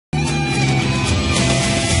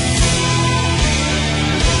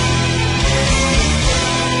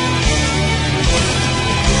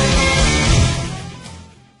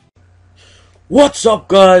What's up,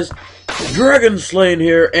 guys? DragonSlayin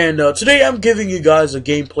here, and today I'm giving you guys a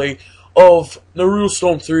gameplay of Naruto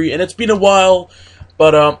Storm 3, and it's been a while,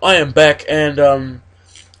 but I am back, and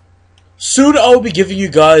soon I'll be giving you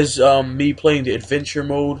guys me playing the adventure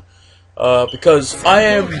mode, because I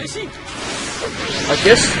am, I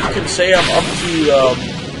guess you can say I'm up to,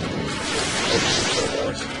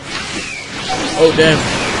 oh damn,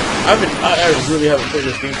 I really haven't played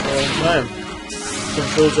this game for a long time.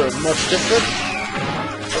 Controls are much different.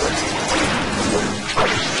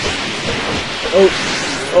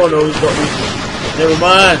 Oh no, he's got me. Never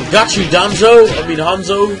mind. Got you, Danzo. I mean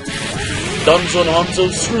Hanzo. Danzo and Hanzo.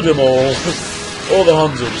 Screw them all. All the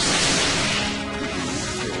Hanzos.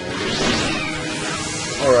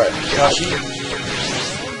 Alright, Kashi.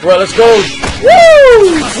 Right, let's go.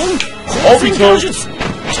 Woo! Obito.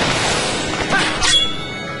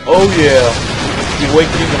 Oh yeah. The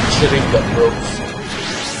awakening of Sharingan, bro.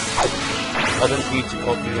 I don't need to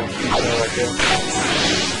copy them right there.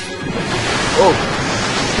 Oh!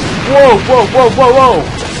 Whoa!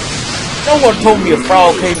 No one told me a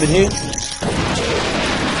foul came in here.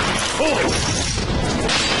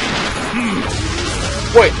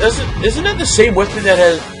 Wait, isn't that the same weapon that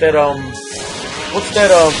has that what's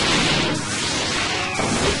that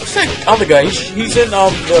other guy? He's in the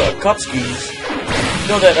Akatsuki's. You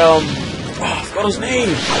know that I forgot his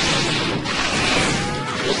name.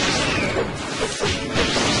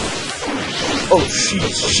 Oh,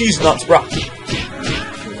 she's nuts, bro.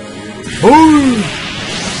 Boom!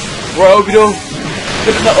 Right, Obito.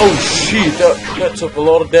 Oh, shit, that took a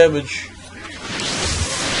lot of damage.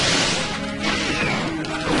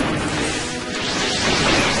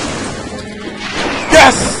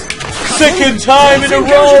 Yes! Second time in a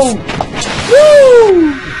row!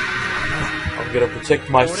 Woo! I'm gonna protect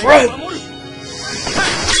my friends!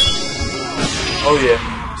 Oh, yeah.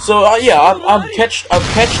 So yeah, I'm catched up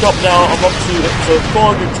now. I'm up to episode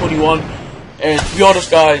 421, and to be honest,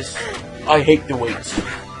 guys, I hate the wait.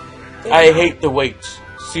 I hate the wait.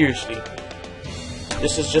 Seriously,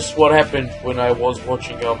 this is just what happened when I was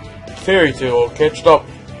watching Fairy Tail catched up,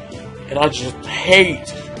 and I just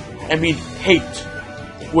hate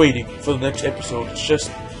waiting for the next episode. It's just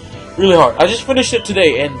really hard. I just finished it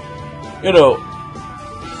today, and you know,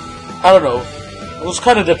 I don't know, it was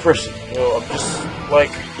kind of depressing. You know, I'm just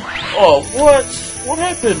like, oh, what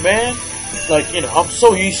happened, man? Like, you know, I'm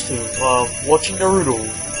so used to watching Naruto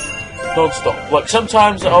non-stop. Like,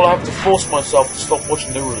 sometimes I'll have to force myself to stop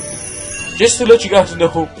watching Naruto. Just to let you guys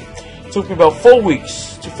know, it took me about 4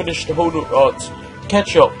 weeks to finish the whole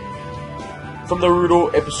catch up from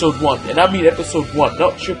Naruto episode 1. And I mean episode 1,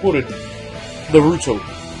 not Shippuden. Naruto.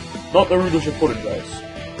 Not Naruto Shippuden, guys.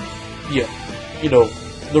 Yeah, you know,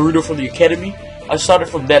 Naruto from the Academy. I started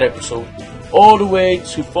from that episode all the way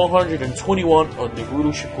to 421 on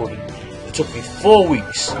Naruto Shippuden. It took me 4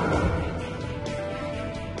 weeks.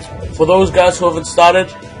 For those guys who haven't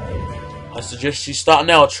started, I suggest you start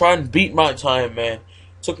now. Try and beat my time, man.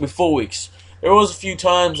 It took me 4 weeks. There was a few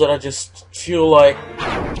times that I just feel like,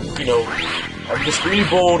 you know, I'm just really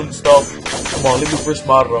bored and stuff. Come on, let me press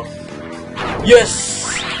Madara. Yes!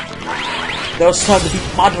 Now it's time to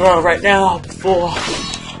beat Madara right now before,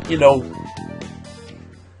 you know,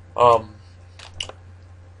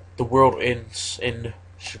 the world ends in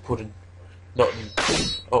Shippuden. Not in,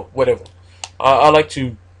 oh, whatever. I like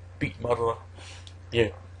to beat Madara.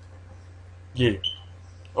 Yeah.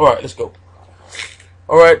 Alright, let's go.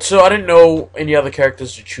 Alright, so I didn't know any other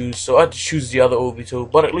characters to choose, so I had to choose the other Obito,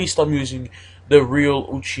 but at least I'm using the real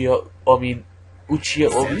Uchiha Obito.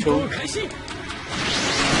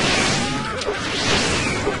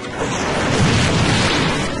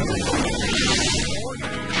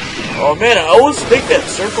 Oh man, I always think that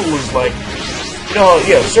circle was like, you know,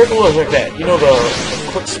 yeah, circle is like that. You know, the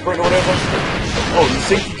quick sprint or whatever. Oh, you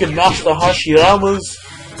think you can master Hashirama's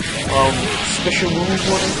special move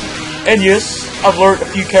one? And yes, I've learned a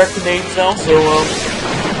few character names now, so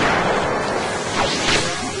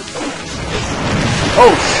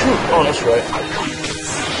oh shoot! Oh, that's right.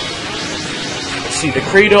 Let's see, the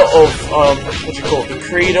creator of what you call it? The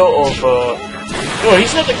creator of no,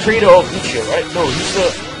 he's not the creator of Uchiha, right? No, he's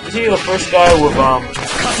the. Is he the first guy with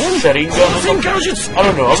Sharingan or something? I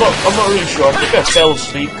don't know. I'm not really sure. I think I fell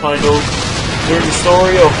asleep kind of during the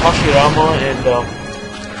story of Hashirama and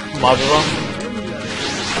Madara.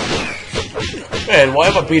 Man, why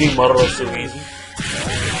am I beating Madara so easy?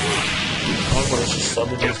 I'm gonna just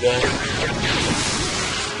summon these guys.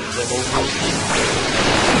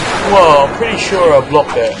 Well, I'm pretty sure I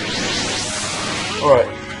blocked that. Alright.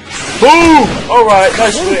 Boom! Alright,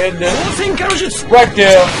 nice way in there. Right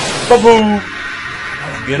there. Ba-boom!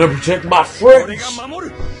 gonna protect my friends.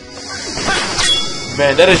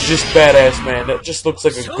 Man, that is just badass, man. That just looks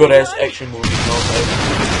like a good-ass action movie, you know?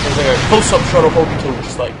 There's like a close-up shot of Obito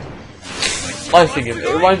just like laughing. It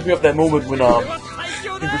reminds me of that moment when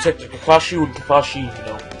he protected Kakashi when Kakashi, you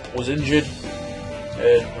know, was injured.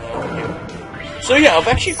 And yeah. So yeah, I've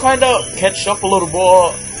actually kind of catched up a little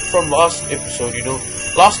more from last episode, you know.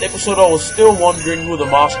 Last episode I was still wondering who the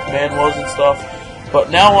masked man was and stuff, but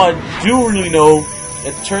now I do really know.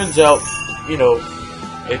 It turns out, you know,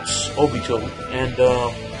 it's Obito, and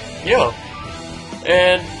yeah,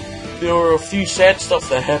 and there were a few sad stuff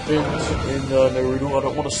that happened in Naruto. I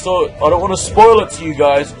don't want to spoil it to you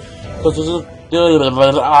guys, because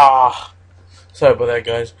sorry about that,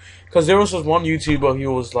 guys. Because there was this one YouTuber, he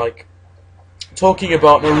was like talking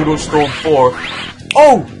about Naruto Storm 4.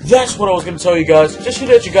 Oh, that's what I was gonna tell you guys. Just so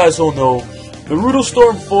that you guys all know, Naruto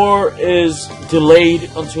Storm 4 is delayed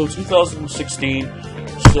until 2016.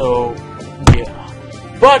 So yeah.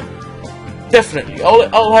 But definitely,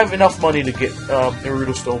 I'll have enough money to get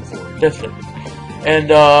Naruto Storm 4, definitely.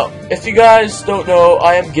 And if you guys don't know,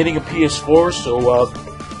 I am getting a PS4, so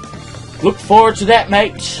look forward to that,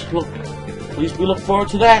 mate. Please look forward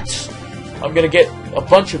to that. I'm gonna get a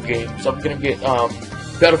bunch of games. I'm gonna get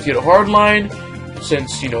Battlefield Hardline,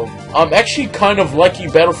 since, you know, I'm actually kind of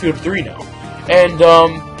liking Battlefield 3 now, and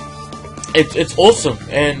it's awesome.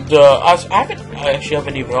 And I actually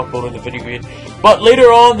haven't even uploaded the video yet. But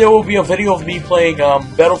later on, there will be a video of me playing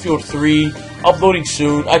Battlefield 3, uploading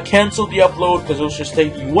soon. I cancelled the upload because it was just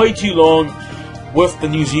taking way too long with the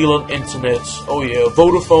New Zealand internet. Oh yeah,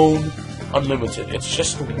 Vodafone Unlimited. It's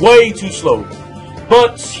just way too slow.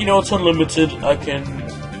 But, you know, it's unlimited. I can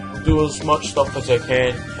do as much stuff as I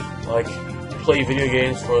can, like play video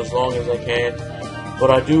games for as long as I can.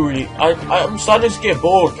 But I do really, I'm starting to get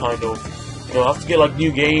bored, kind of. You know, I have to get like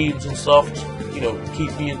new games and stuff, you know,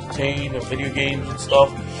 keep me entertained, and video games and stuff.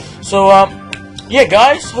 So, yeah,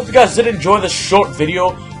 guys, hope you guys did enjoy this short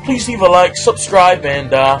video. Please leave a like, subscribe, and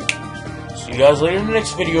see you guys later in the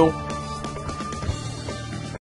next video.